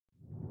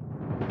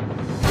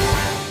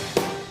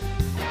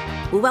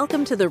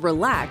Welcome to the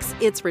Relax,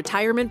 It's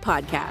Retirement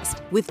podcast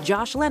with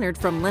Josh Leonard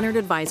from Leonard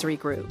Advisory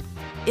Group.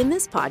 In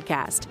this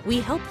podcast, we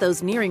help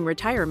those nearing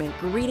retirement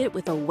greet it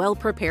with a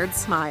well-prepared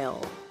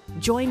smile.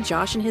 Join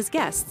Josh and his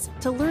guests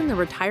to learn the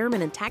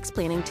retirement and tax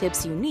planning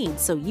tips you need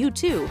so you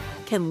too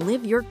can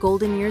live your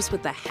golden years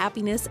with the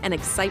happiness and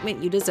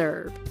excitement you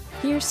deserve.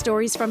 Hear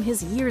stories from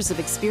his years of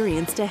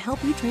experience to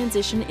help you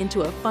transition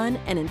into a fun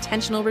and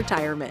intentional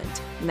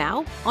retirement.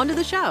 Now, onto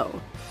the show.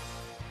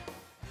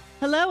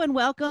 Hello and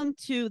welcome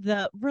to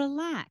the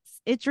Relax,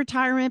 It's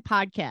Retirement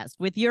podcast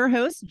with your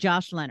host,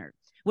 Josh Leonard,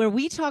 where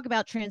we talk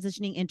about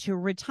transitioning into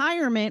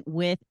retirement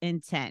with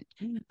intent.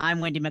 I'm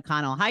Wendy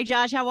McConnell. Hi,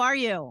 Josh. How are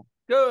you?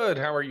 Good.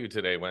 How are you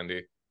today,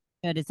 Wendy?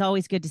 Good. It's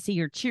always good to see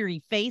your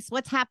cheery face.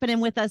 What's happening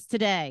with us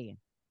today?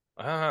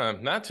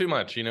 Not too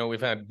much. You know,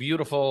 we've had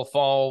beautiful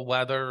fall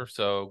weather,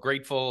 so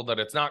grateful that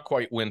it's not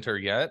quite winter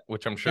yet,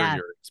 which I'm sure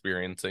you're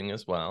experiencing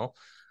as well.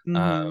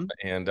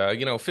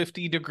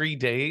 50-degree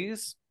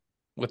days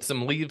with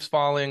some leaves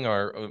falling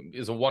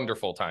is a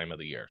wonderful time of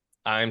the year.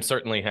 I'm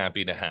certainly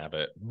happy to have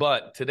it.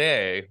 But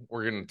today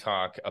we're going to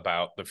talk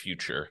about the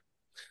future.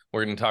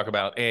 We're going to talk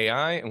about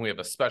AI, and we have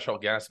a special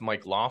guest,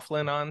 Mike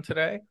Laughlin, on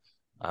today.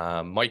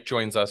 Mike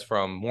joins us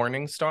from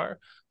Morningstar.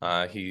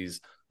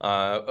 He's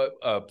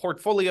a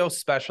portfolio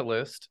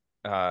specialist,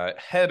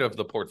 head of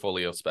the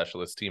portfolio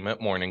specialist team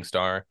at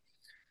Morningstar.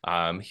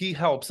 He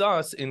helps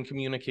us in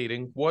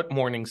communicating what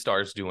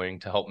Morningstar is doing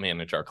to help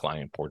manage our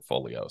client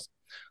portfolios.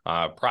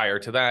 Prior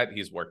to that,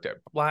 he's worked at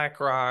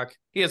BlackRock.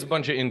 He has a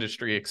bunch of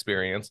industry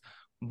experience.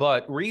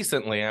 But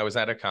recently, I was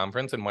at a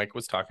conference and Mike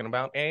was talking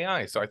about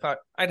AI. So I thought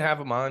I'd have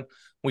him on.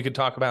 We could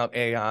talk about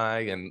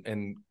AI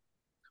and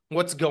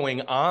what's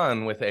going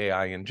on with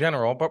AI in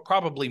general, but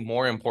probably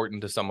more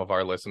important to some of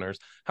our listeners,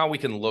 how we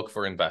can look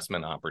for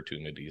investment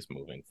opportunities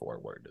moving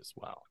forward as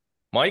well.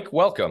 Mike,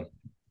 welcome.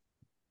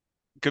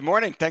 Good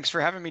morning. Thanks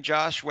for having me,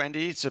 Josh,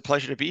 Wendy. It's a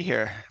pleasure to be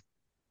here.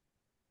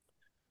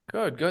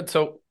 Good.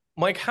 So,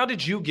 Mike, how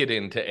did you get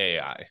into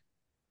AI?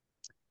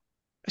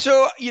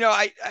 So,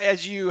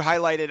 as you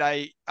highlighted,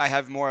 I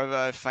have more of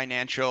a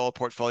financial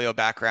portfolio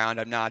background.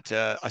 I'm not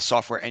a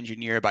software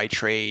engineer by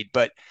trade,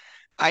 but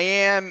I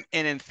am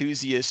an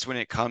enthusiast when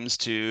it comes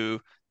to,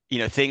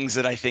 things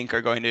that I think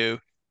are going to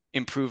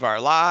improve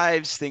our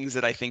lives, things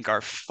that I think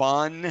are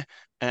fun,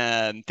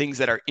 things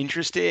that are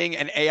interesting,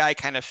 and AI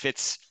kind of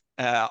fits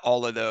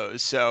all of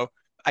those. So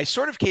I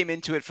sort of came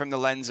into it from the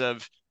lens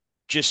of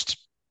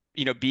just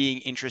being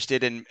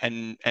interested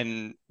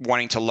and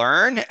wanting to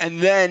learn,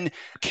 and then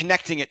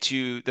connecting it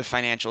to the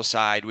financial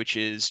side, which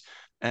is,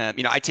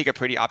 I take a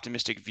pretty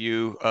optimistic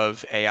view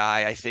of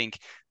AI. I think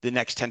the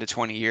next 10 to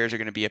 20 years are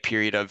going to be a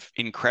period of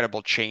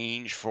incredible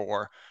change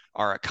for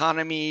our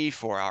economy,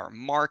 for our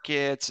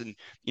markets, and,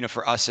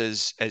 for us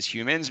as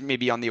humans,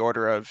 maybe on the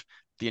order of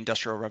the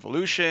Industrial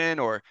Revolution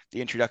or the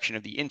introduction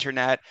of the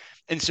internet.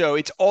 And so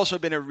it's also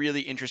been a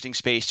really interesting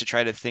space to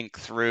try to think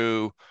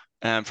through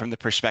from the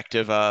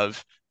perspective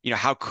of,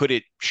 how could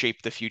it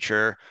shape the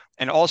future?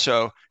 And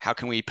also, how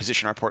can we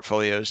position our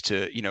portfolios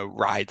to,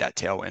 ride that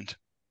tailwind?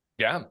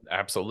 Yeah,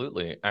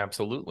 absolutely.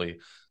 Absolutely.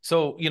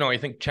 So, I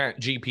think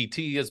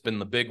ChatGPT has been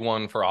the big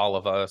one for all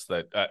of us.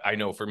 That I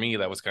know for me,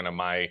 that was kind of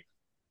my,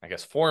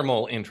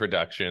 formal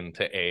introduction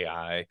to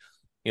AI.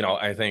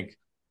 I think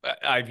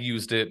I've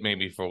used it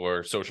maybe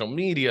for social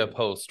media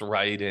post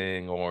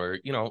writing or,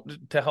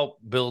 to help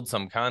build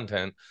some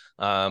content.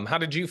 How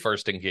did you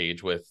first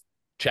engage with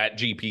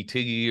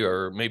ChatGPT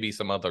or maybe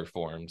some other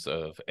forms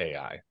of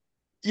AI?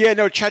 Yeah,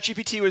 no,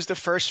 ChatGPT was the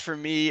first for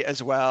me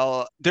as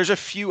well. There's a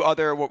few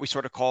other what we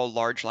sort of call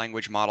large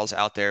language models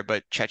out there,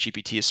 but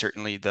ChatGPT is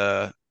certainly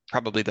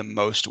probably the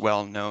most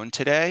well known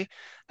today.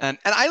 And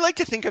I like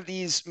to think of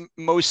these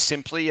most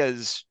simply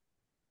as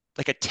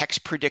like a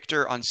text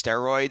predictor on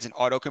steroids and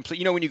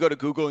autocomplete. When you go to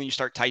Google and you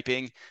start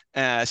typing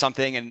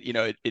something and,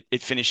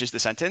 it finishes the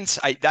sentence.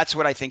 That's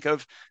what I think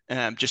of,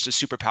 just a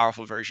super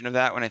powerful version of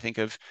that when I think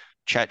of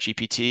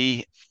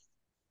ChatGPT.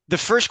 The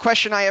first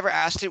question I ever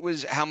asked it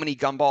was how many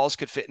gumballs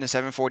could fit in a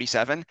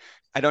 747.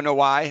 I don't know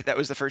why. That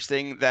was the first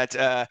thing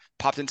that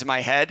popped into my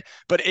head,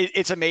 but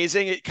it's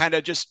amazing. It kind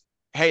of just,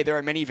 hey, there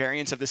are many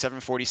variants of the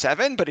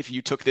 747, but if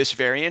you took this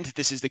variant,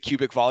 this is the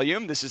cubic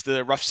volume, this is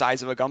the rough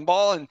size of a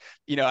gumball. And,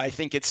 I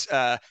think it's,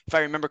 if I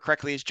remember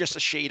correctly, it's just a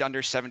shade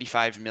under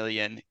 75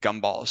 million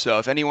gumballs. So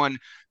if anyone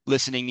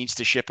listening needs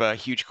to ship a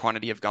huge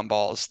quantity of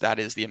gumballs, that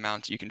is the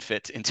amount you can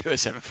fit into a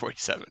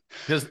 747.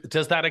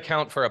 Does that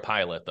account for a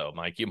pilot, though,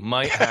 Mike? You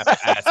might have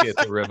to ask it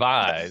to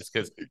revise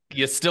because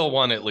you still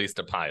want at least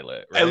a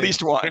pilot, right? At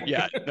least one,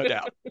 yeah, no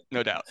doubt,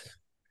 no doubt.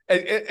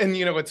 And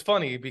it's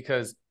funny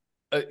because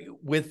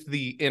with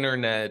the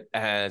internet,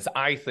 as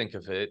I think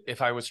of it, if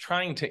I was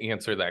trying to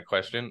answer that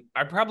question,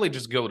 I'd probably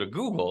just go to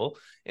Google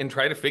and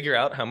try to figure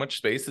out how much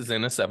space is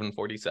in a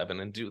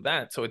 747 and do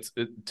that. So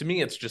to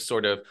me, it's just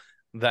sort of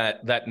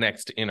that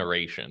next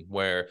iteration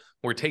where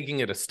we're taking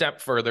it a step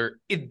further.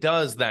 It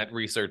does that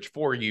research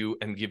for you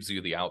and gives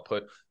you the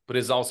output, but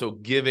is also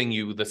giving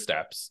you the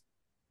steps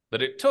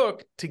that it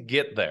took to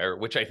get there,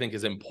 which I think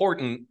is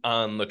important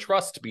on the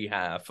trust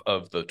behalf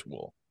of the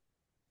tool.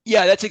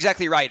 Yeah, that's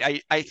exactly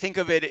right. I think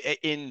of it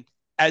in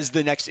as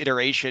the next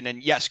iteration.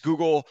 And yes,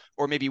 Google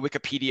or maybe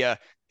Wikipedia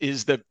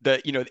is the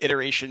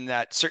iteration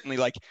that certainly,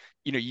 like,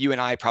 you and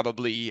I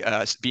probably,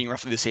 being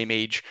roughly the same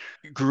age,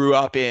 grew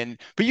up in.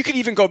 But you could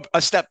even go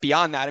a step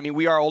beyond that. I mean,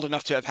 we are old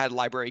enough to have had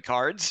library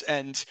cards,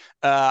 and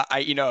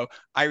I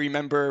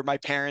remember my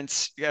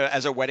parents,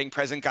 as a wedding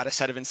present, got a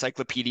set of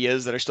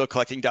encyclopedias that are still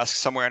collecting dust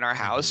somewhere in our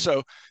house.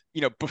 So,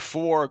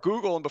 before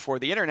Google and before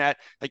the internet,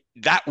 like,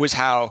 that was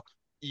how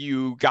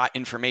you got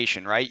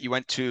information, right? You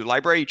went to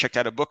library, you checked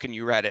out a book and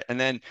you read it. And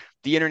then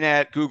the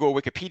internet, Google,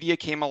 Wikipedia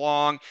came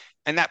along,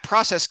 and that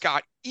process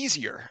got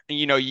easier. And,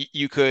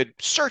 you could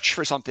search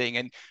for something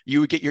and you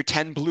would get your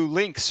 10 blue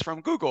links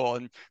from Google,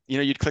 and,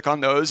 you'd click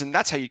on those, and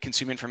that's how you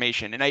consume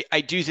information. And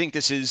I do think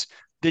this is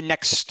the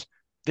next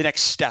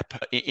step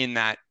in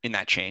that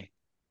chain.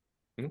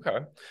 Okay.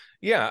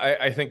 Yeah,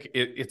 I think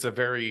it's a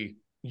very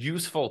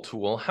useful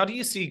tool. How do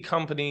you see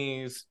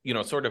companies,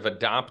 sort of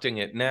adopting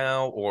it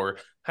now, or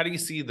how do you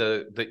see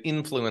the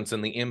influence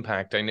and the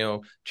impact? I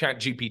know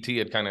ChatGPT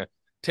had kind of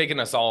taken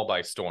us all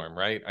by storm,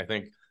 right? I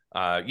think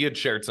you had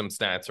shared some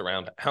stats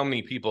around how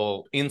many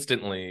people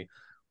instantly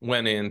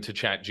went into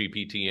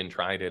ChatGPT and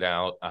tried it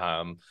out.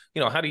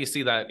 How do you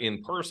see that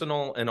in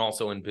personal and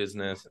also in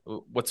business?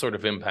 What sort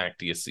of impact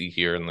do you see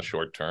here in the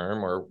short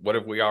term, or what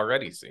have we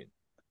already seen?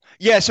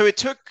 Yeah, so it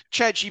took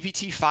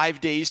ChatGPT 5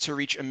 days to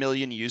reach 1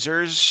 million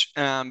users.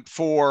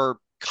 For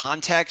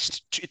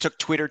context, it took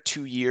Twitter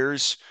 2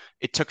 years.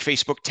 It took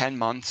Facebook 10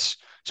 months.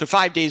 So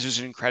 5 days was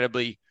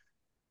incredibly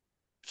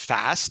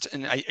fast,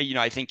 and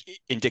I think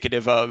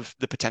indicative of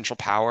the potential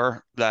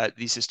power that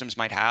these systems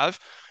might have.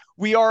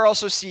 We are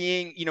also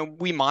seeing,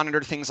 we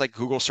monitor things like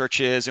Google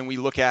searches, and we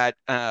look at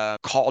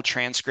call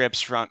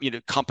transcripts from,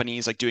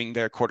 companies like doing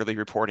their quarterly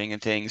reporting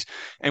and things.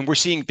 And we're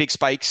seeing big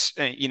spikes,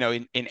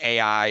 in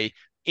AI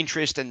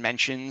interest and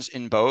mentions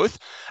in both.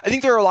 I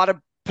think there are a lot of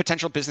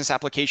potential business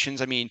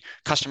applications. I mean,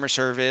 customer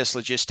service,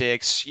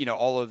 logistics,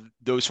 all of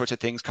those sorts of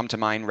things come to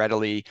mind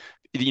readily.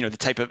 The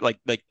type of like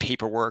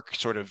paperwork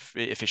sort of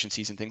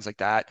efficiencies and things like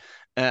that.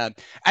 At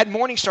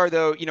Morningstar,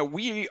 though,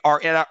 we are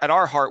at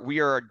our heart, we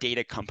are a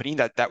data company.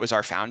 That was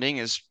our founding,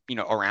 is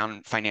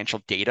around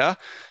financial data.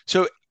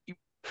 So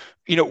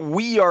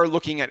we are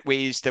looking at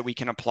ways that we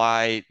can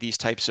apply these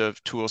types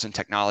of tools and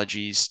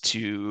technologies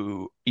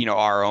to,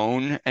 our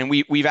own. And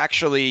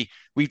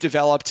we've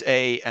developed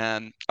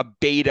a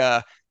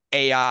beta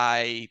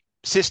AI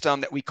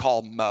system that we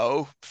call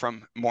Mo,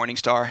 from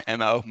Morningstar,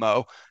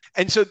 Mo.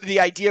 And so the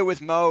idea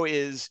with Mo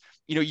is,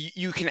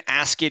 you can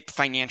ask it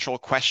financial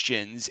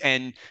questions,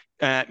 and,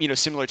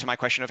 similar to my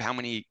question of how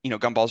many,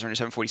 gumballs are in a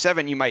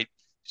 747, you might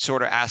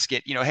sort of ask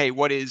it, hey,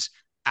 what is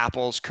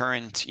Apple's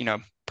current,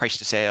 price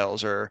to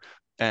sales, or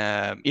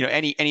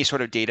any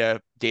sort of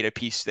data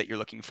piece that you're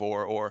looking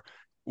for, or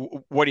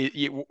what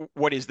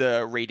is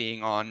the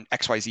rating on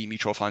XYZ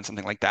mutual fund,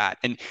 something like that.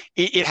 And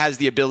it has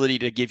the ability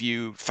to give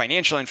you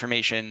financial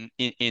information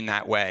in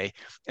that way.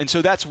 And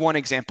so that's one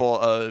example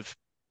of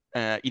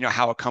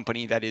how a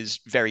company that is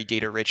very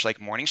data rich like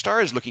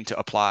Morningstar is looking to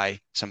apply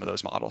some of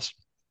those models.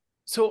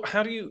 So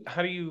how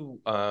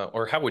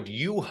would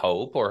you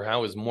hope, or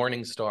how is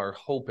Morningstar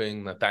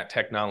hoping that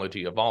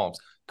technology evolves?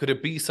 Could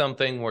it be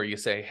something where you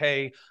say,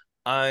 hey,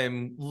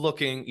 I'm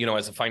looking,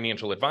 as a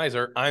financial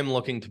advisor, I'm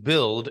looking to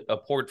build a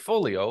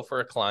portfolio for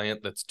a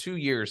client that's 2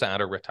 years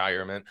out of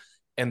retirement,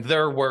 and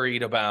they're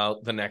worried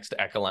about the next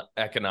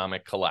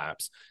economic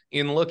collapse.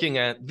 In looking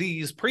at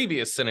these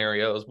previous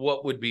scenarios,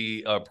 what would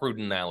be a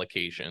prudent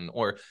allocation?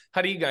 Or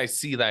how do you guys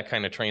see that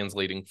kind of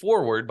translating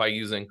forward by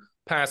using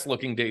past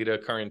looking data,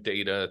 current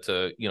data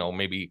to,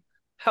 maybe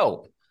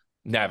help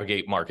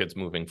navigate markets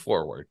moving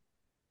forward?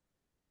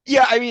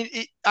 Yeah, I mean,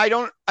 I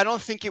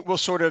don't think it will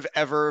sort of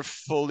ever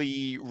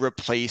fully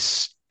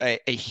replace a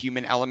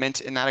human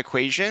element in that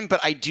equation, but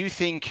I do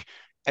think,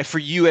 for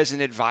you as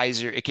an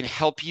advisor, it can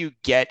help you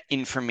get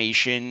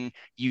information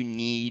you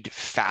need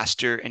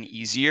faster and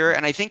easier.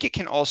 And I think it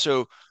can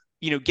also,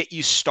 get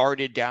you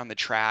started down the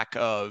track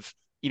of,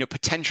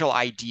 potential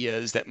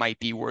ideas that might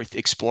be worth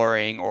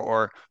exploring,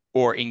 or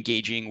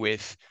engaging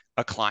with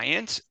a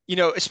client,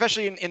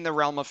 especially in the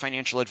realm of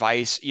financial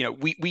advice.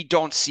 We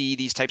don't see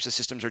these types of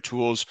systems or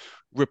tools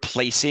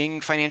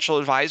replacing financial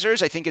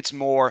advisors. I think it's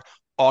more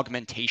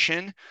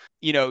augmentation.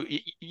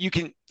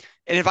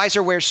 An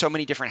advisor wears so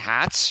many different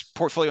hats.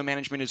 Portfolio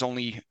management is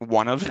only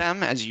one of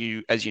them, as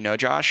you know,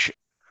 Josh.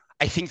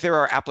 I think there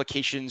are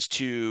applications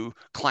to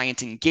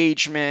client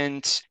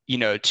engagement,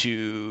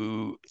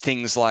 to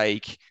things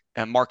like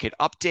market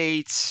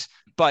updates.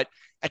 But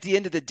at the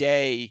end of the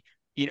day,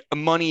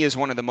 money is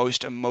one of the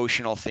most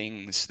emotional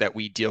things that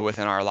we deal with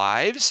in our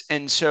lives.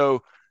 And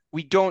so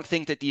we don't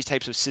think that these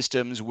types of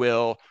systems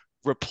will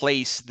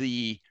replace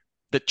the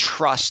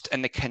trust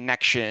and the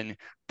connection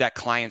that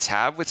clients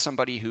have with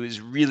somebody who is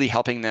really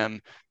helping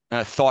them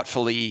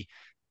thoughtfully,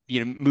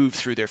 move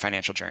through their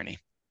financial journey.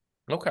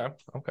 Okay.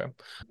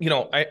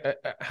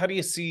 How do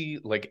you see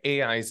like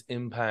AI's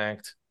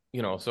impact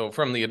So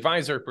from the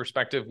advisor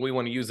perspective, we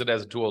want to use it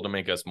as a tool to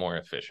make us more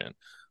efficient.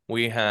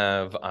 We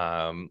have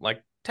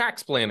like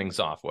tax planning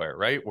software,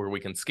 right? Where we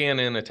can scan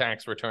in a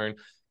tax return,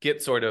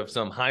 get sort of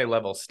some high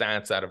level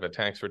stats out of a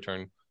tax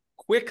return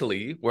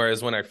quickly.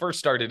 Whereas when I first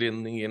started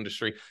in the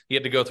industry, you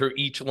had to go through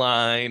each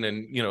line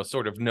and,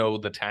 sort of know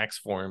the tax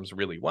forms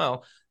really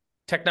well.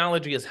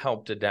 Technology has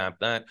helped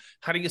adapt that.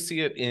 How do you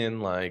see it in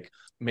like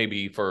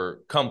maybe for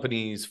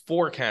companies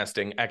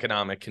forecasting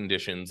economic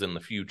conditions in the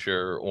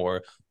future,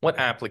 or what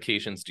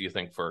applications do you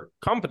think for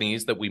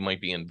companies that we might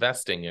be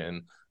investing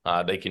in,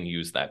 they can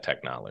use that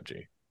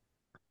technology?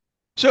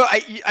 So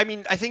I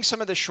mean, I think some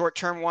of the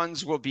short-term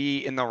ones will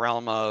be in the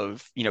realm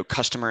of,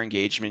 customer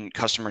engagement,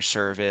 customer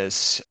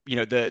service,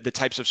 the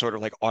types of sort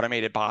of like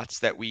automated bots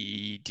that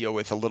we deal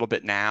with a little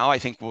bit now. I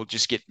think we'll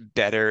just get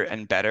better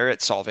and better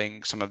at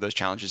solving some of those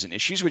challenges and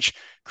issues, which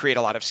create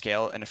a lot of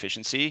scale and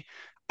efficiency.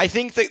 I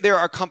think that there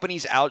are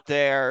companies out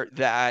there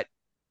that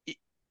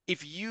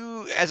if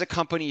you, as a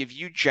company, if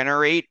you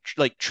generate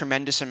like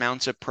tremendous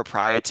amounts of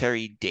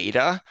proprietary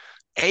data,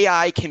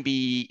 AI can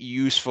be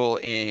useful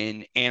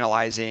in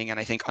analyzing and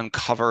I think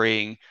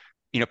uncovering,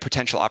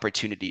 potential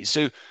opportunities.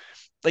 So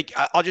like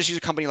I'll just use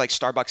a company like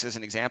Starbucks as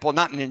an example,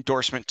 not an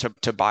endorsement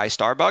to buy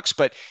Starbucks,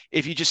 but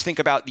if you just think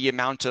about the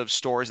amount of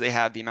stores they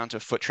have, the amount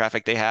of foot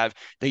traffic they have,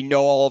 they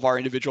know all of our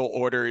individual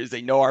orders,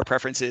 they know our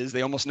preferences,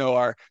 they almost know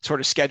our sort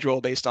of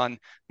schedule based on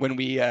when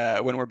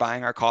we're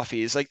buying our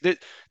coffees. Like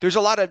there's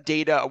a lot of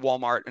data.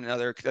 Walmart,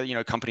 another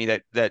company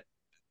that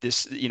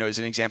this is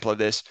an example of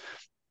this,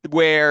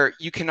 where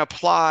you can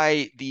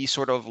apply these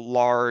sort of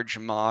large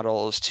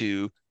models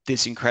to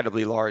this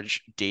incredibly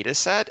large data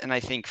set, and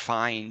I think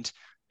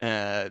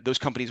those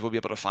companies will be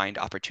able to find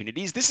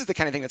opportunities. This is the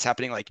kind of thing that's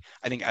happening, like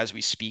I think as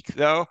we speak,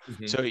 though.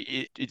 Mm-hmm. So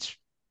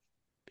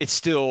it's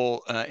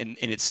still in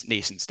its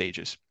nascent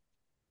stages.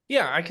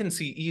 Yeah, I can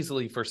see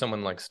easily for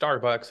someone like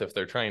Starbucks, if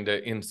they're trying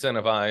to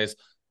incentivize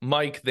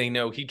Mike, they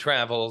know he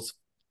travels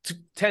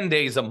 10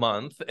 days a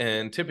month,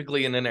 and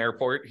typically in an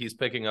airport, he's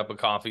picking up a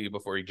coffee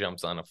before he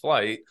jumps on a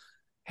flight.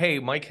 Hey,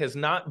 Mike has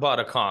not bought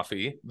a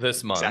coffee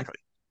this month. Exactly.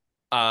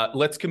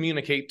 Let's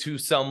communicate to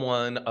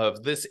someone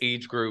of this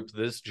age group,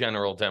 this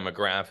general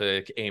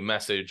demographic, a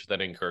message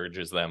that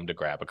encourages them to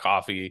grab a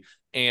coffee.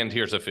 And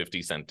here's a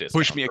 50-cent discount.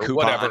 Push me a coupon.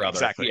 Whatever other.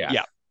 Exactly.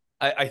 Yeah.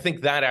 I think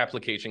that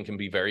application can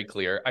be very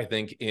clear. I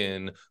think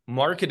in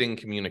marketing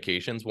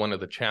communications, one of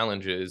the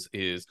challenges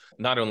is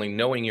not only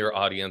knowing your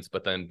audience,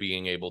 but then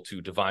being able to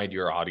divide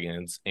your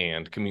audience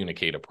and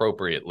communicate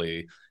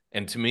appropriately.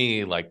 And to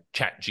me, like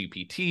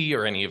ChatGPT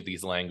or any of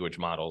these language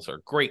models are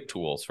great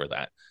tools for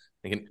that.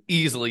 They can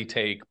easily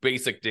take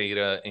basic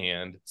data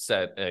and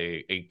set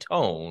a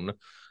tone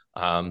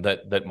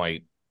that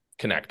might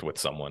connect with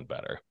someone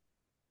better.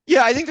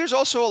 Yeah, I think there's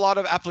also a lot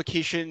of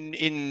application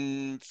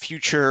in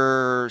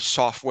future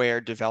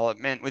software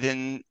development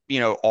within,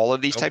 all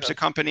of these types of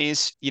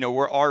companies.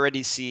 We're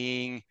already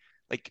seeing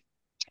like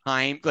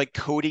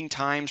coding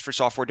times for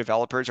software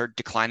developers are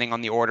declining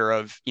on the order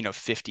of,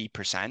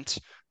 50%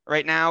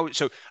 right now.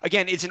 So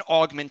again, it's an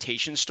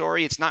augmentation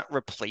story. It's not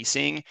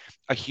replacing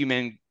a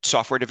human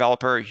software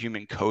developer, a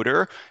human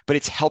coder, but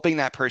it's helping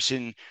that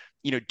person,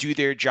 do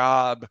their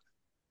job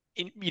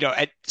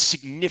at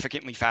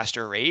significantly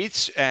faster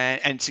rates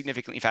and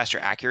significantly faster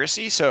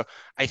accuracy. So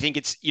I think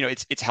it's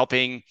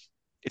helping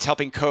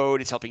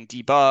code, it's helping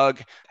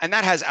debug, and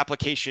that has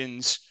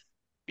applications.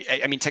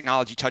 I mean,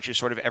 technology touches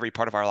sort of every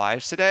part of our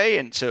lives today.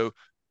 And so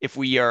if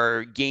we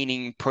are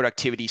gaining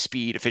productivity,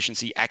 speed,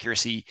 efficiency,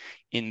 accuracy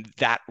in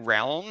that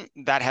realm,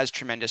 that has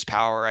tremendous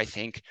power, I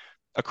think,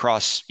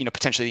 across,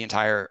 potentially the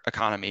entire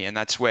economy. And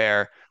that's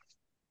where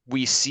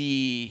we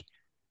see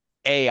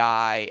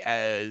AI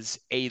as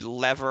a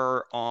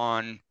lever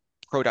on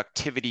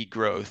productivity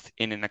growth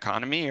in an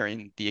economy or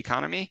in the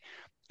economy.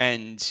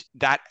 And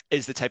that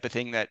is the type of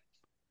thing that,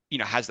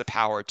 has the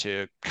power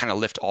to kind of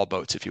lift all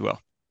boats, if you will.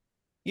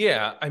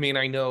 Yeah, I mean,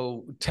 I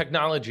know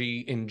technology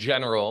in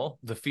general,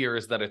 the fear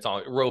is that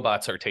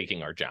robots are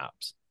taking our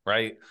jobs,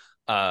 right?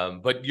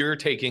 But you're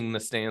taking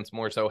the stance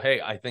more so, hey,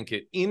 I think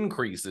it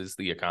increases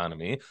the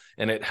economy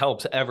and it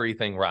helps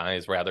everything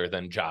rise rather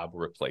than job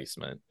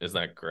replacement. Is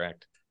that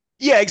correct?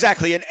 Yeah,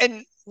 exactly.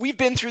 And we've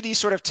been through these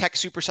sort of tech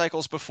super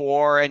cycles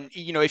before. And,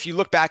 if you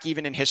look back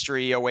even in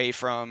history away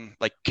from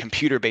like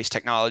computer-based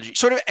technology,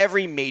 sort of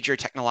every major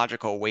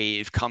technological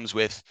wave comes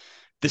with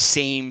the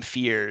same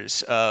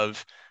fears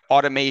of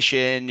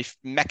automation,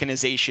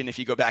 mechanization, if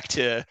you go back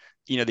to,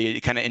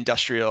 the kind of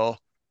industrial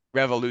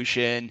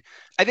revolution.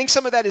 I think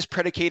some of that is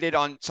predicated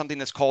on something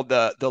that's called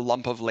the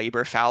lump of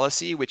labor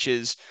fallacy, which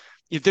is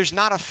if there's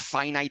not a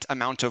finite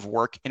amount of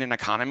work in an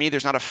economy,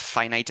 there's not a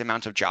finite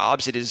amount of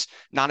jobs. It is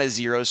not a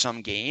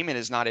zero-sum game. It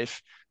is not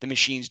if the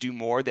machines do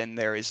more, then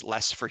there is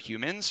less for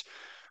humans.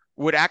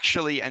 What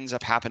actually ends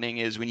up happening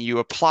is when you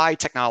apply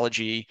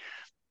technology,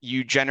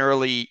 you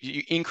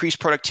increase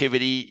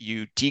productivity,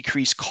 you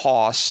decrease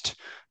cost.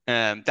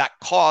 That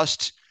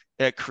cost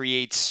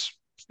creates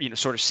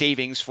sort of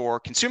savings for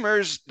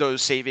consumers.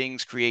 Those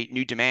savings create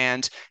new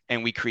demand,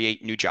 and we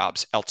create new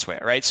jobs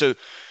elsewhere, right? So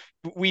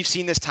we've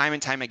seen this time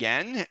and time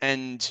again,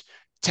 and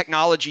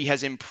technology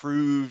has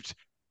improved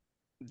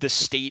the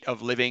state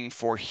of living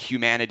for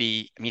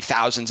humanity, I mean,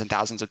 thousands and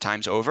thousands of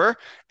times over.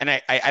 And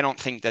I don't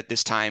think that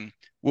this time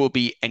will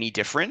be any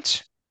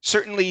different.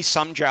 Certainly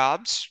some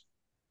jobs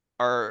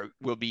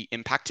will be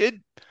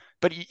impacted,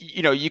 but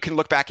you can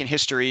look back in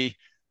history.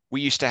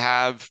 We used to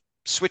have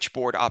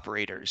switchboard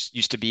operators,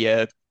 used to be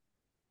a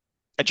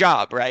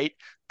job, right?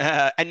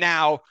 And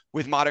now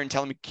with modern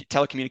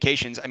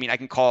telecommunications, I mean, I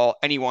can call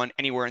anyone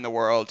anywhere in the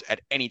world at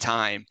any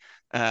time,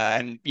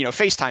 and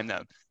FaceTime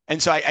them.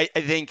 And so I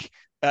think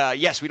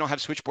yes, we don't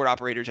have switchboard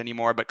operators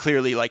anymore, but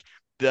clearly, like,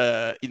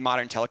 the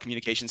modern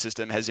telecommunication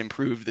system has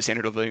improved the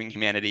standard of living in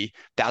humanity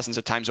thousands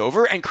of times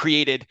over and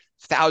created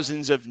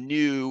thousands of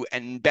new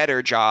and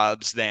better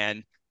jobs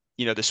than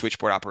the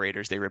switchboard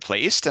operators they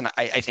replaced. And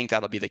I think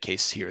that'll be the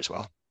case here as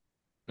well.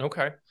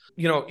 Okay.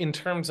 In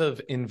terms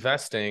of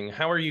investing,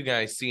 how are you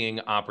guys seeing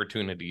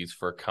opportunities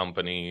for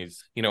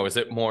companies? Is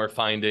it more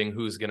finding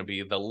who's going to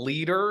be the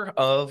leader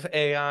of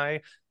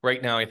AI?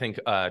 Right now, I think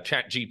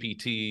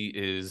ChatGPT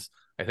is,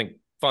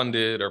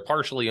 funded or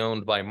partially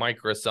owned by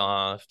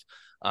Microsoft.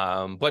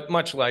 But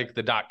much like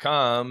the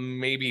 .com,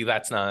 maybe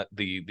that's not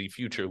the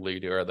future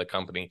leader of the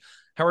company.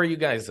 How are you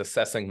guys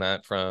assessing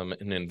that from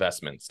an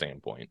investment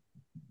standpoint?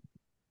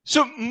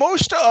 So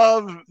most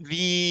of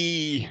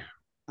the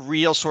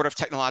real sort of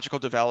technological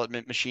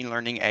development, machine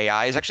learning,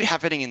 AI, is actually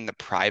happening in the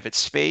private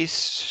space.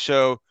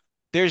 So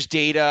there's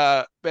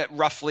data that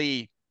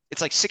roughly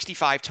it's like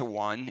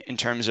 65-1 in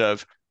terms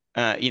of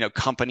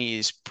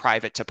companies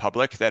private to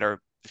public that are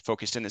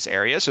focused in this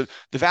area. So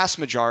the vast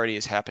majority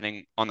is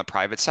happening on the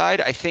private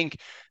side. I think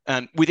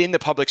within the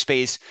public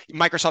space,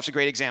 Microsoft's a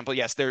great example.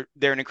 Yes, they're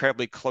an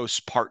incredibly close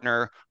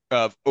partner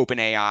of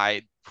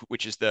OpenAI,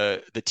 which is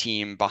the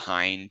team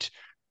behind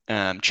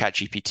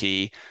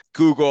ChatGPT.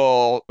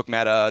 Google,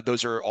 Meta,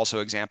 those are also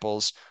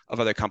examples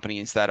of other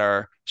companies that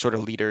are sort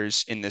of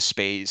leaders in this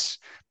space.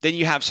 Then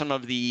you have some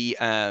of the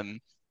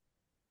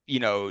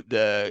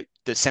the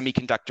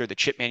semiconductor, the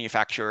chip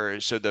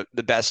manufacturers. So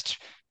the best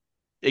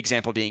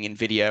example being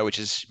NVIDIA, which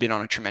has been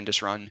on a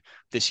tremendous run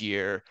this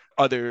year.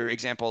 Other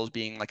examples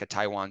being like a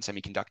Taiwan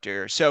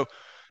semiconductor. So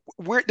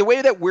the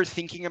way that we're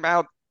thinking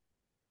about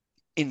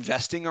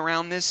investing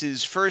around this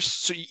is,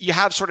 first, so you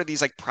have sort of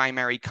these like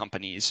primary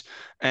companies,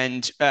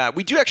 and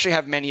we do actually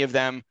have many of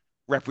them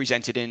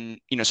represented in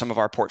some of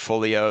our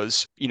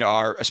portfolios,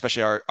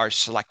 especially our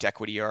select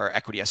equity or our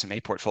equity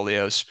SMA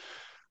portfolios.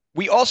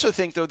 We also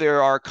think, though,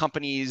 there are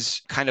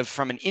companies kind of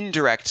from an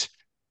indirect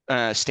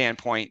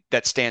standpoint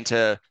that stand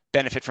to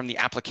benefit from the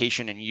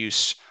application and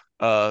use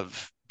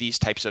of these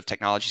types of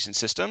technologies and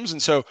systems. And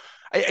so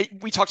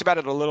we talked about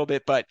it a little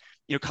bit, but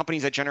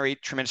companies that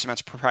generate tremendous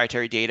amounts of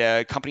proprietary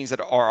data, companies that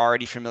are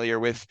already familiar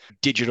with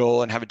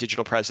digital and have a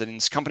digital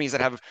presence, companies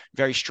that have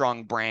very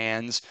strong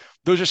brands.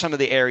 Those are some of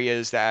the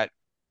areas that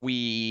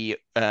those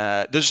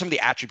are some of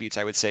the attributes,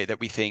 I would say, that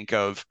we think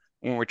of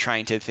when we're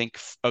trying to think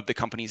of the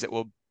companies that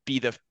will be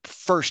the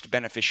first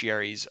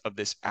beneficiaries of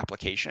this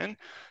application.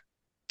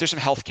 There's some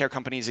healthcare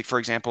companies, like, for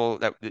example,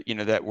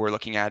 that we're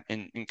looking at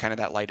in kind of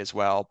that light as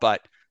well.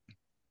 But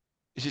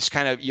it's just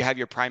kind of, you have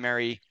your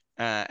primary,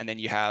 and then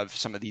you have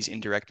some of these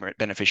indirect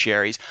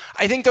beneficiaries.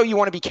 I think, though, you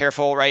want to be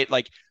careful, right?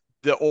 Like,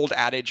 the old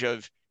adage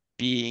of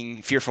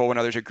being fearful when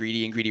others are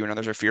greedy and greedy when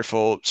others are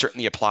fearful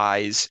certainly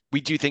applies.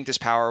 We do think this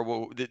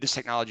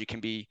technology can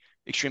be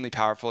extremely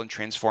powerful and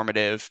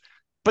transformative,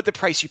 but the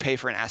price you pay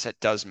for an asset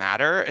does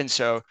matter. And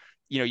so,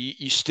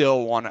 you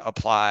still want to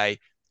apply,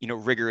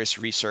 rigorous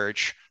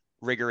research,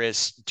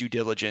 rigorous due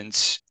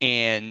diligence.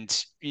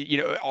 And,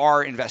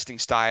 our investing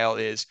style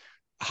is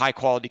high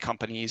quality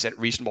companies at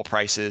reasonable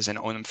prices and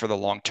own them for the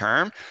long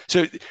term.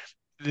 So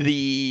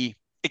the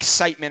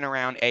excitement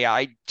around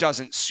AI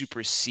doesn't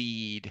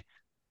supersede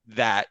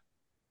that,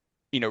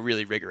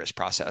 really rigorous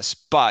process.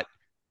 But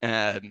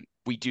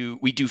we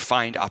do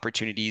find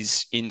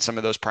opportunities in some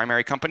of those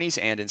primary companies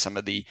and in some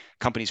of the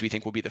companies we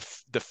think will be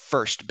the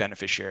first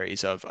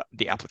beneficiaries of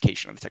the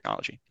application of the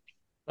technology.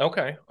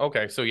 Okay.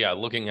 So yeah,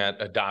 looking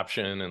at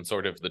adoption and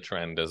sort of the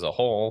trend as a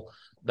whole,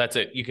 that's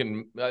it. You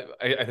can,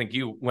 I think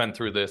you went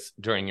through this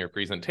during your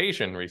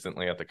presentation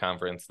recently at the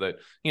conference that,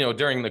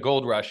 during the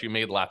gold rush, you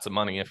made lots of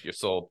money if you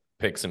sold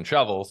picks and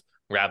shovels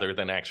rather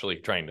than actually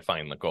trying to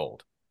find the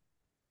gold.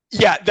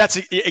 Yeah, that's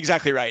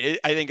exactly right.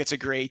 I think it's a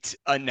great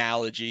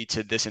analogy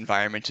to this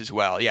environment as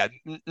well. Yeah,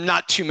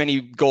 not too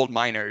many gold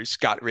miners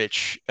got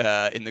rich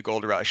in the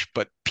gold rush,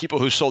 but people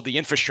who sold the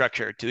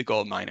infrastructure to the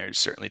gold miners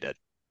certainly did.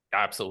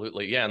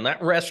 Absolutely. Yeah. And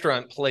that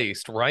restaurant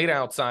placed right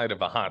outside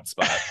of a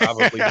hotspot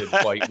probably did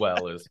quite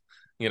well,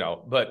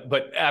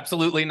 but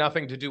absolutely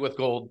nothing to do with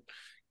gold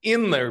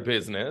in their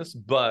business,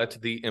 but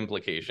the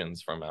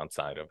implications from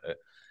outside of it.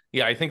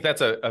 Yeah, I think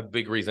that's a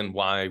big reason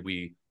why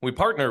we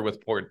partner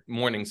with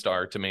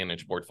Morningstar to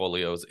manage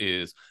portfolios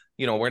is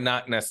we're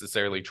not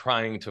necessarily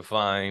trying to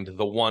find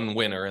the one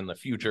winner in the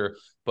future,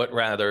 but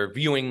rather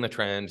viewing the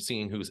trend,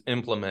 seeing who's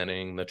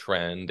implementing the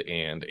trend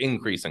and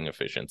increasing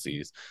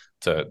efficiencies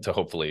to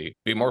hopefully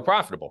be more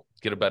profitable,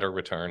 get a better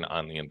return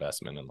on the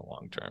investment in the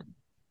long term.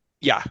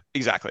 Yeah,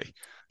 exactly.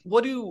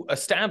 What do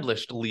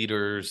established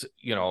leaders,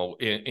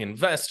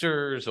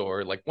 investors,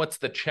 or like what's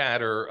the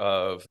chatter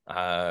of,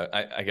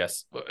 I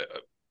guess,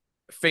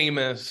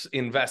 famous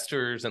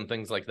investors and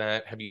things like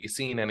that? Have you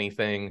seen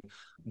anything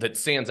that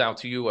stands out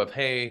to you of,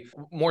 hey,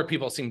 more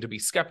people seem to be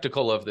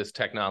skeptical of this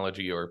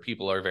technology, or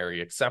people are very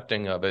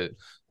accepting of it?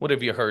 What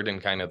have you heard in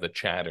kind of the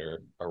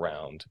chatter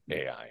around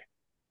AI?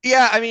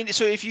 Yeah, I mean,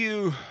 so if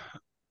you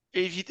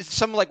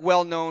some like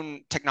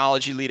well-known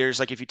technology leaders,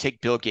 like if you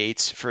take Bill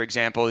Gates, for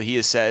example, he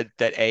has said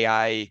that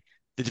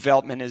the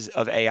development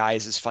of AI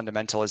is as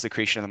fundamental as the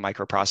creation of the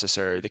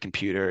microprocessor, the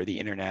computer, the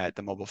internet,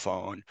 the mobile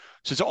phone.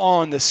 So it's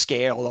on the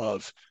scale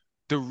of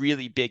the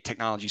really big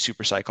technology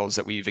super cycles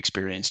that we've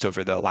experienced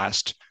over the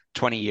last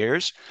 20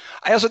 years.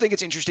 I also think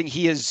it's interesting.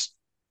 He has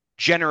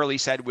generally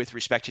said with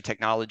respect to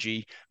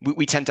technology,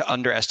 we tend to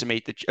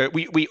underestimate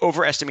we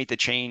overestimate the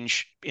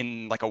change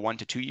in like a 1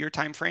 to 2 year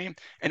time frame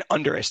and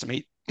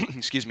underestimate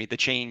excuse me, the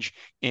change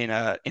in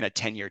a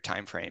 10-year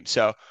time frame.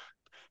 So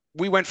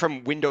we went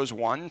from Windows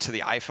 1 to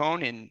the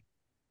iPhone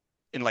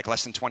in like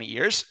less than 20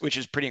 years, which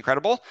is pretty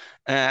incredible.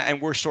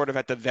 And we're sort of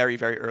at the very,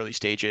 very early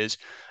stages.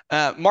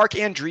 Mark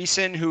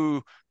Andreessen,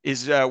 who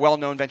is a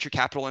well-known venture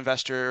capital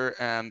investor,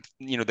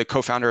 the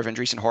co-founder of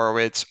Andreessen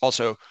Horowitz,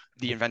 also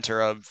the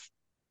inventor of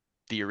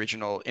the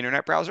original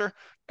internet browser,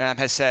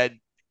 has said,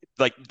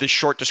 like, the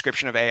short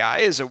description of AI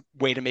is a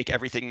way to make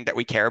everything that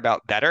we care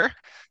about better.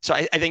 So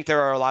I think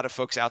there are a lot of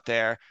folks out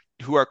there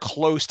who are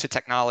close to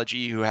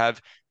technology, who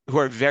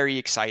are very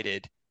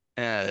excited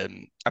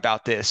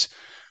about this.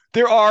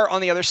 There are,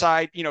 on the other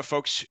side,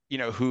 folks,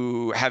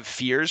 who have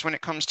fears when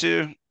it comes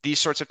to these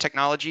sorts of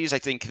technologies. I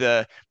think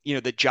the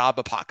job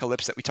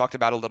apocalypse that we talked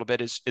about a little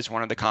bit is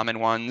one of the common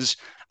ones.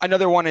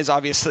 Another one is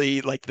obviously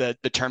like the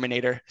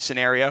Terminator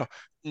scenario,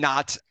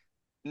 not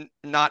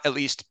at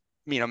least,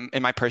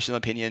 in my personal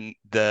opinion,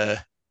 the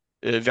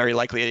very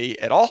likely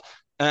at all.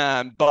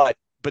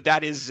 But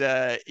that is,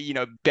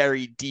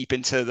 buried deep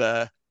into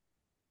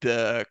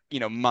the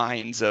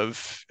minds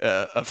of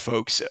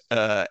folks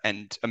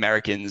and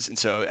Americans, and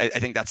so I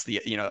think that's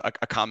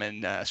a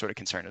common sort of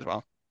concern as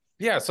well.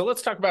 Yeah, so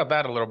let's talk about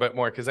that a little bit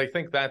more, because I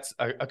think that's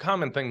a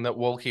common thing that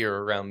we'll hear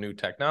around new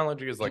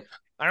technology is like,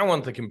 I don't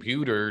want the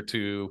computer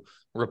to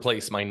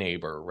replace my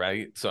neighbor,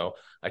 right? So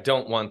I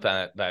don't want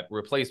that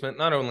replacement,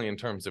 not only in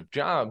terms of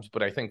jobs,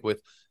 but I think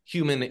with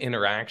human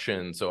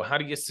interaction. So how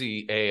do you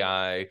see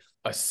AI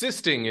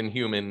assisting in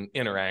human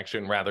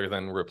interaction rather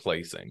than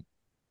replacing?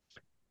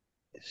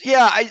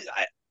 Yeah,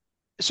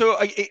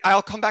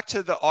 I'll come back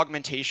to the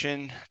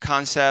augmentation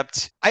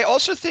concept. I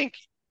also think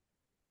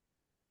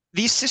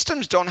these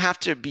systems don't have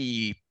to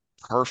be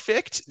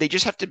perfect. They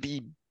just have to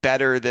be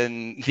better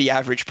than the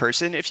average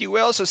person, if you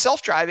will. So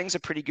self-driving is a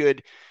pretty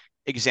good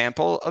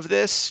example of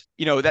this.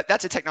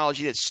 That's a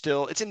technology that's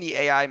still, it's in the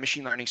AI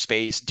machine learning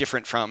space,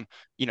 different from,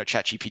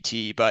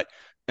 ChatGPT, but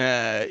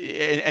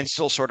and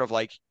still sort of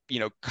like,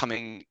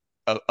 coming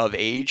of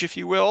age, if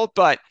you will.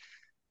 But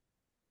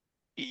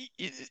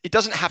it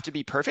doesn't have to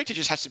be perfect. It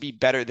just has to be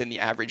better than the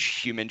average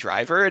human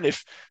driver. And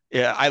if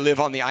I live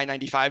on the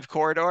I-95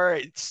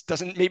 corridor,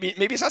 maybe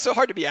it's not so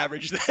hard to be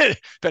average,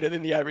 better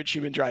than the average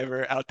human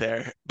driver out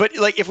there. But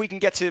like, if we can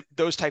get to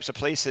those types of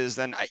places,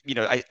 then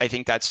I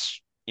think that's,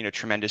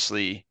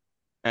 tremendously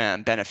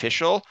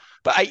beneficial.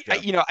 But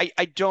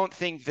I don't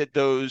think that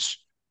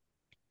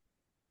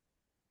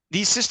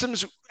these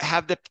systems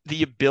have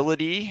the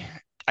ability,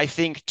 I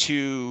think,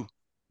 to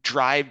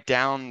drive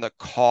down the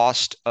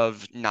cost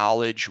of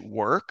knowledge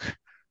work,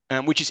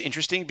 which is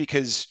interesting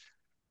because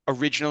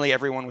originally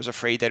everyone was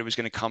afraid that it was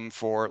going to come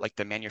for like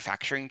the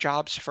manufacturing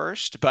jobs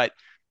first, but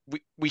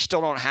we still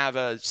don't have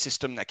a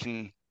system that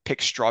can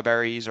pick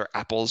strawberries or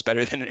apples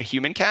better than a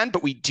human can.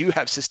 But we do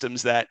have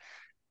systems that,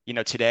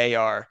 today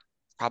are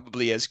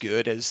probably as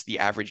good as the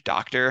average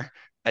doctor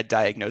at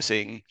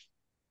diagnosing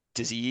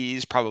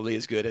disease, probably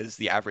as good as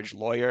the average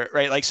lawyer,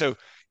 right? Like, so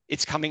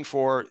it's coming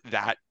for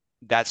that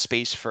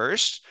space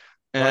first.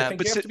 Well, I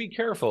think you have to be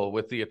careful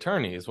with the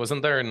attorneys.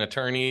 Wasn't there an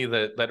attorney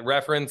that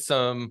referenced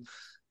some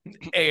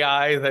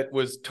AI that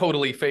was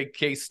totally fake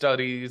case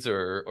studies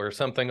or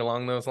something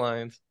along those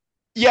lines?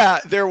 Yeah,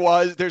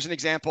 there's an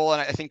example,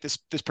 and I think this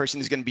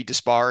person is going to be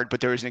disbarred, but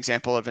there was an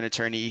example of an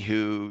attorney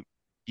who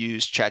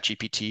used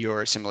ChatGPT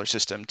or a similar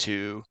system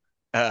to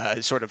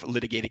sort of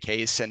litigate a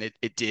case, and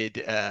it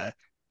did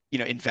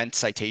invent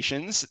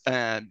citations.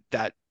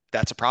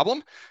 That's a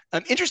problem.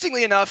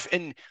 Interestingly enough,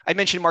 and I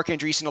mentioned Mark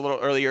Andreessen a little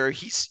earlier,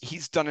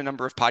 he's done a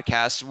number of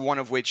podcasts, one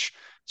of which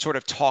sort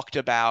of talked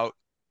about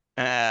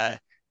the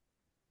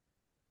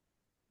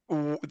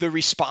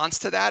response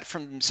to that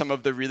from some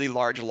of the really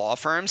large law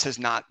firms has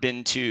not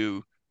been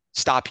to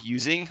stop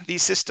using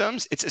these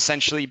systems. It's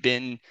essentially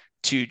been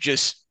to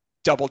just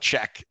double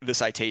check the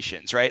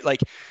citations, right? Like,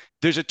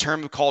 there's a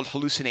term called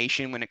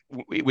hallucination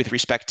with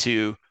respect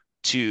to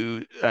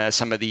to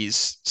some of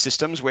these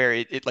systems where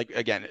it like,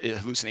 again,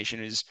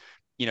 hallucination is,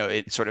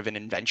 it's sort of an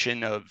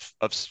invention of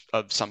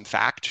some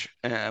fact,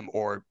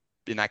 or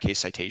in that case,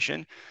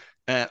 citation.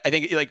 I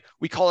think like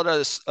we call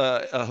it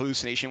a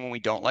hallucination when we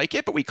don't like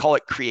it, but we call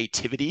it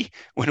creativity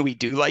when we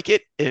do like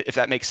it, if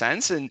that makes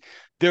sense. And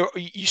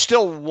you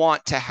still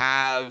want to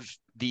have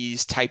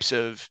these types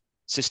of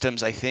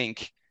systems, I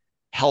think,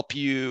 help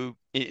you,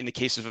 in the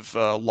case of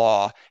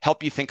law,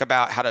 help you think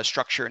about how to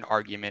structure an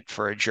argument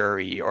for a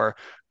jury, or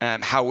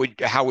what's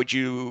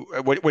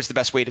the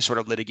best way to sort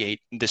of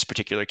litigate this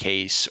particular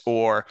case,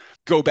 or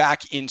go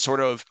back in sort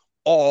of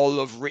all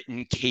of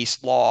written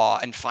case law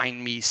and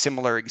find me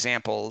similar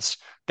examples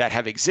that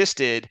have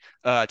existed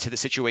to the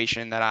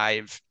situation that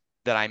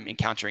I'm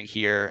encountering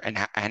here, and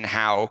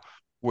how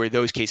were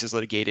those cases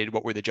litigated,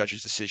 what were the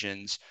judge's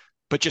decisions,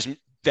 but just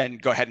then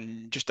go ahead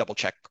and just double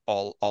check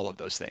all of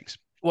those things.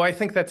 Well, I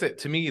think that's it.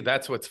 To me,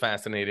 that's what's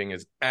fascinating,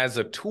 is as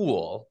a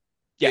tool,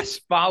 yes,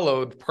 it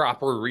followed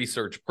proper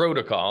research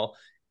protocol.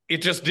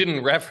 It just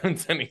didn't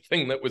reference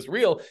anything that was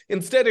real.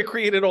 Instead, it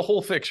created a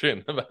whole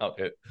fiction about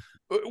it,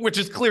 which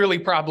is clearly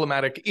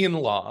problematic in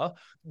law.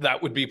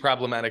 That would be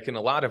problematic in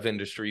a lot of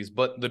industries,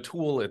 but the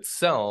tool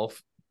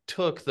itself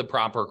took the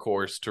proper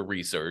course to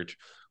research,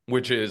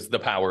 which is the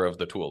power of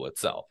the tool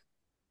itself.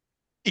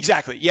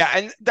 Exactly. Yeah.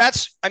 And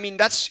that's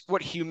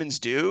what humans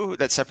do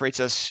that separates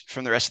us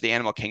from the rest of the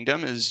animal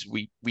kingdom, is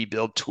we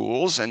build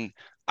tools. And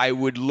I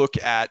would look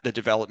at the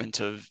development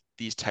of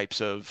these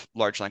types of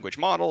large language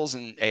models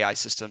and AI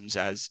systems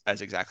as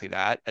exactly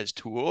that, as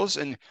tools.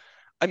 And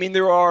I mean,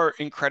 there are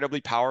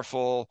incredibly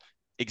powerful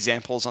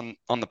examples on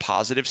the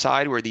positive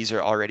side where these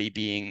are already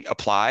being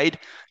applied.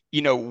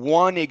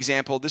 One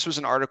example, this was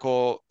an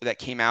article that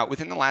came out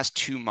within the last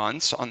 2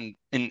 months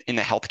in the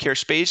healthcare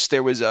space.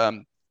 There was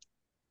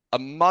a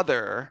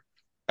mother,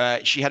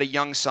 she had a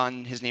young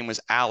son, his name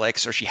was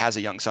Alex, or she has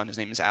a young son, his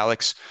name is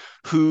Alex,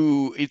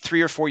 who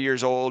 3 or 4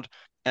 years old,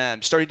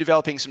 started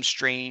developing some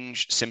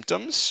strange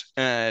symptoms,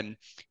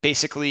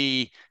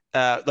 basically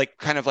like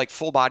kind of like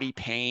full body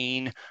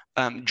pain,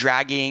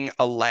 dragging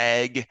a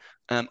leg,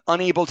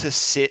 unable to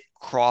sit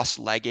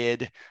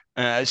cross-legged,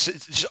 and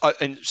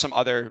some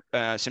other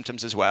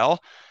symptoms as well.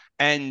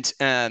 And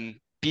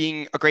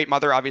being a great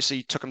mother,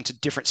 obviously took him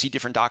to see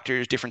different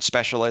doctors, different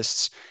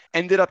specialists,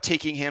 ended up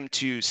taking him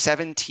to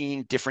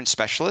 17 different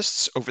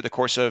specialists over the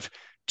course of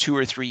 2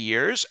 or 3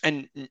 years.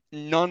 And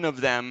none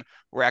of them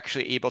were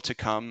actually able to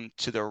come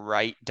to the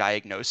right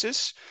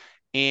diagnosis.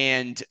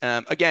 And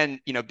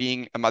again,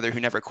 being a mother who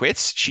never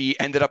quits, she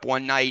ended up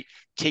one night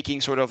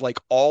taking sort of like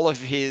all of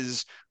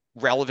his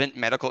relevant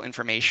medical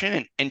information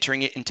and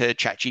entering it into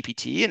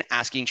ChatGPT and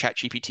asking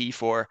ChatGPT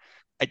for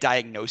a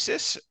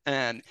diagnosis.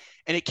 And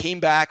it came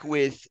back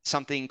with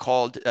something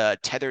called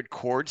tethered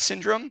cord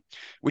syndrome,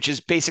 which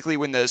is basically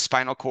when the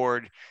spinal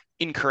cord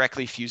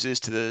incorrectly fuses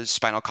to the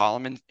spinal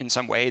column in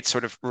some way. It's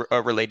sort of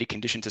a related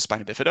condition to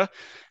spina bifida.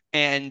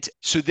 And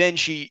so then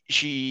this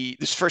is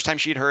the first time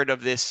she had heard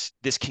of this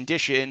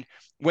condition,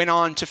 went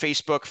on to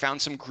Facebook,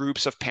 found some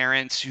groups of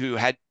parents who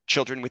had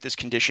children with this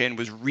condition,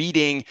 was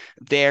reading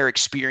their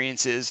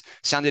experiences,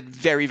 sounded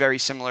very, very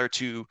similar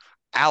to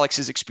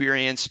Alex's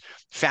experience,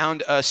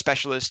 found a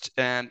specialist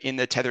in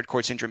the tethered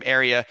cord syndrome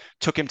area,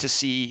 took him to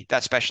see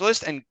that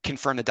specialist and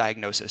confirmed the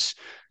diagnosis.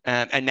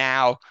 And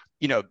now,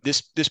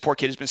 this poor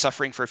kid has been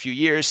suffering for a few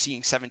years,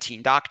 seeing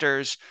 17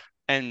 doctors,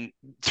 and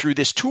through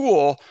this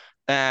tool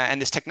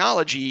and this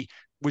technology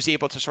was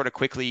able to sort of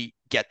quickly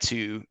get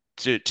to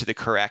the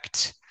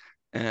correct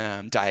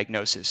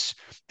diagnosis.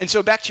 And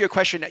so back to your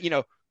question,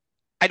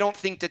 I don't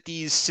think that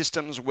these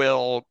systems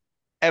will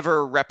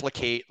ever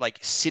replicate like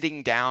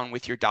sitting down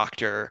with your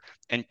doctor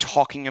and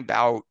talking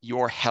about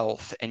your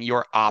health and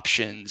your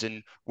options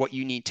and what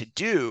you need to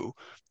do.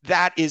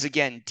 That is,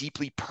 again,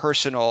 deeply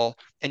personal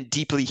and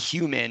deeply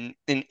human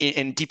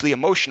and deeply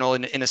emotional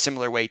in a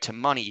similar way to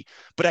money.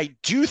 But I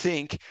do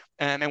think,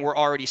 and we're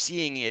already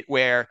seeing it,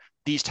 where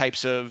these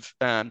types of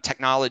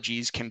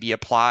technologies can be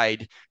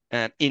applied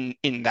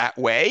in that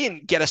way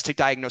and get us to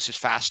diagnosis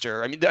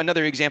faster. I mean,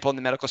 another example in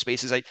the medical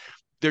space is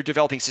they're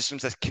developing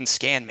systems that can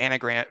scan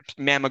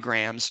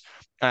mammograms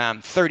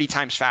 30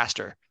 times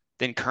faster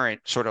than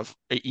current sort of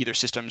either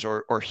systems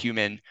or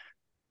human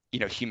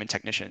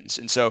technicians.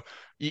 And so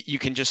you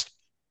can just,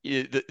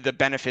 the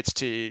benefits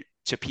to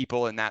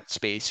people in that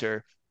space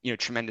are,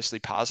 tremendously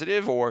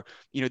positive. Or,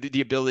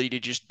 the ability to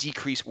just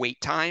decrease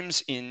wait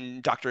times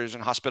in doctors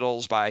and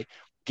hospitals by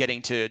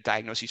getting to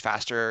diagnoses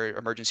faster,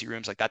 emergency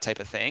rooms, like that type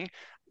of thing.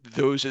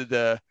 That's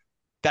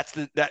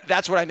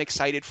what I'm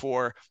excited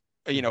for,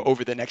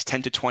 over the next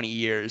 10 to 20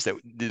 years, that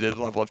the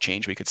level of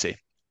change we could see.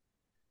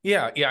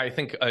 Yeah. I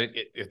think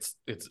it's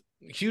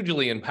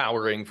hugely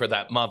empowering for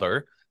that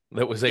mother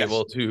that was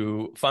able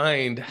to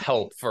find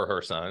help for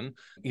her son.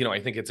 I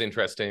think it's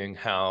interesting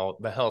how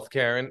the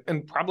healthcare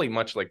and probably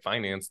much like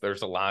finance,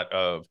 there's a lot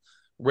of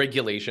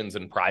regulations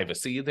and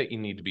privacy that you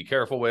need to be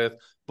careful with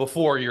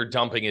before you're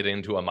dumping it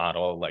into a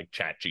model like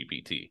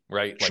ChatGPT,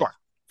 right? Like, sure.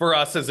 for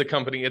us as a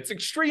company, it's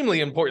extremely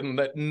important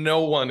that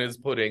no one is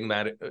putting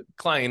that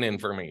client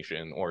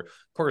information or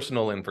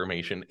personal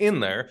information in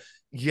there.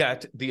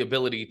 Yet the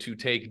ability to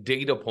take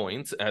data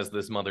points, as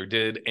this mother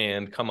did,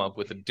 and come up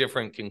with a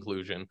different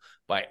conclusion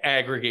by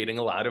aggregating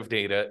a lot of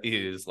data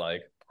is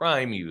like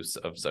prime use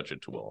of such a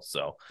tool.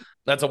 So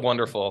that's a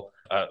wonderful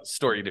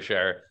story to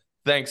share.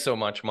 Thanks so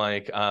much,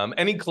 Mike.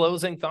 Any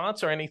closing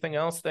thoughts or anything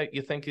else that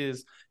you think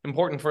is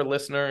important for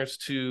listeners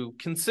to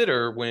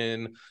consider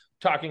when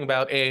talking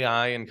about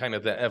AI and kind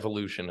of the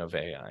evolution of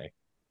AI?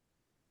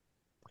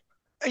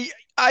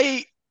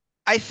 I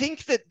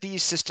think that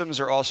these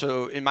systems are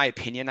also, in my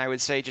opinion, I would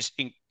say just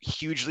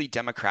hugely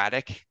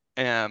democratic.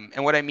 And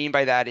what I mean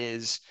by that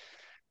is,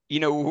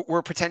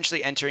 we're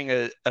potentially entering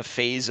a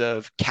phase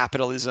of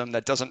capitalism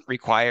that doesn't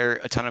require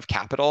a ton of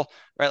capital,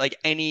 right? Like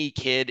any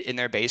kid in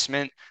their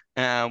basement,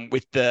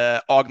 with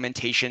the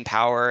augmentation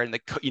power and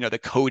the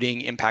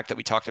coding impact that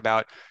we talked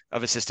about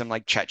of a system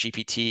like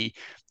ChatGPT,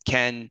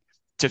 can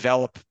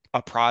develop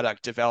a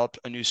product, develop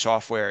a new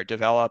software,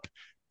 develop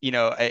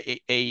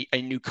a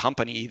new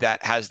company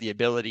that has the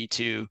ability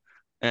to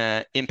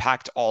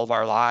impact all of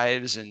our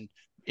lives and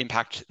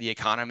impact the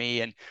economy.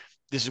 And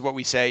this is what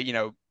we say,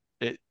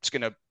 it's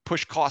going to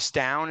push costs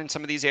down in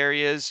some of these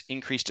areas,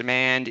 increase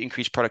demand,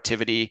 increase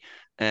productivity.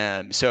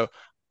 So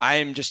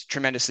I'm just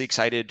tremendously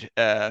excited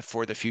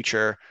for the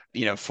future,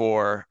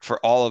 for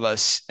all of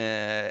us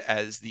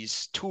as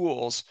these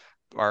tools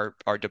are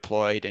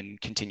deployed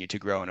and continue to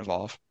grow and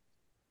evolve.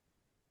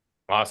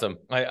 Awesome.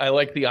 I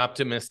like the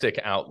optimistic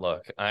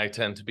outlook. I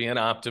tend to be an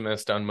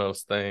optimist on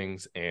most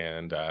things.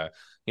 And, I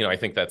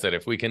think that's it.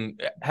 If we can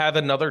have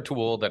another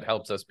tool that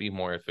helps us be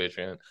more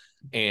efficient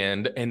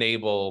and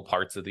enable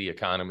parts of the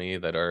economy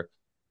that are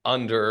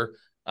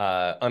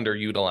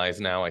underutilized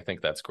now, I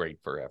think that's great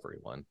for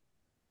everyone.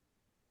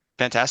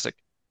 Fantastic.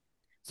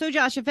 So,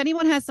 Josh, if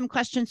anyone has some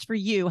questions for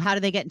you, how do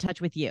they get in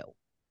touch with you?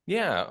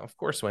 Yeah, of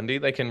course, Wendy.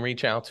 They can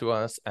reach out to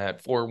us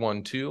at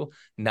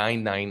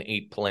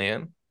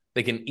 412-998-PLAN.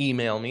 They can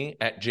email me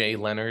at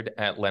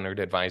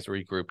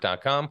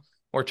jleonard@leonardadvisorygroup.com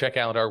or check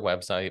out our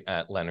website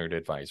at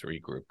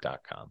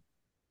leonardadvisorygroup.com.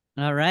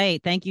 All right.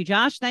 Thank you,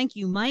 Josh. Thank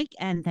you, Mike.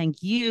 And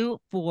thank you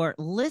for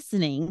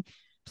listening.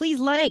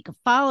 Please like,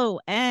 follow,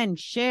 and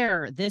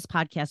share this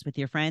podcast with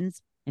your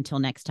friends. Until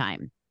next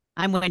time,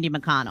 I'm Wendy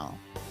McConnell.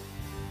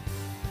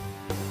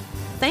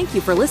 Thank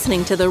you for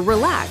listening to the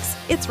Relax,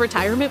 It's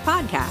Retirement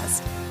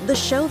podcast, the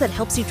show that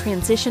helps you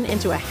transition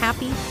into a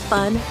happy,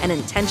 fun, and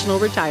intentional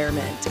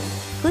retirement.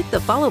 Click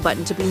the follow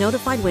button to be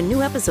notified when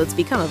new episodes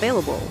become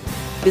available.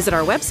 Visit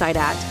our website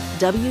at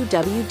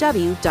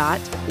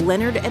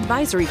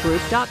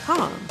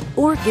www.leonardadvisorygroup.com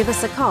or give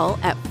us a call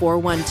at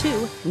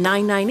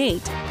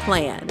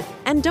 412-998-PLAN.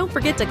 And don't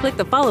forget to click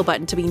the follow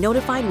button to be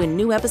notified when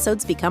new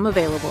episodes become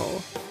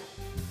available.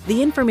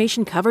 The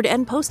information covered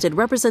and posted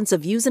represents the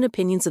views and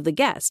opinions of the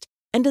guest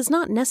and does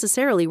not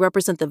necessarily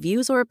represent the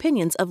views or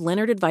opinions of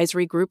Leonard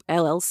Advisory Group,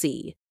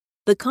 LLC.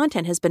 The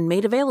content has been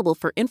made available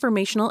for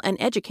informational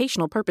and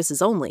educational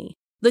purposes only.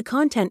 The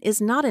content is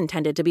not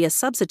intended to be a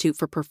substitute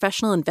for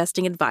professional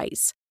investing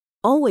advice.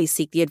 Always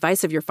seek the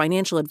advice of your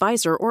financial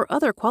advisor or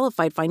other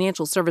qualified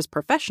financial service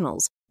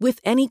professionals with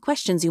any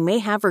questions you may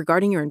have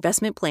regarding your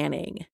investment planning.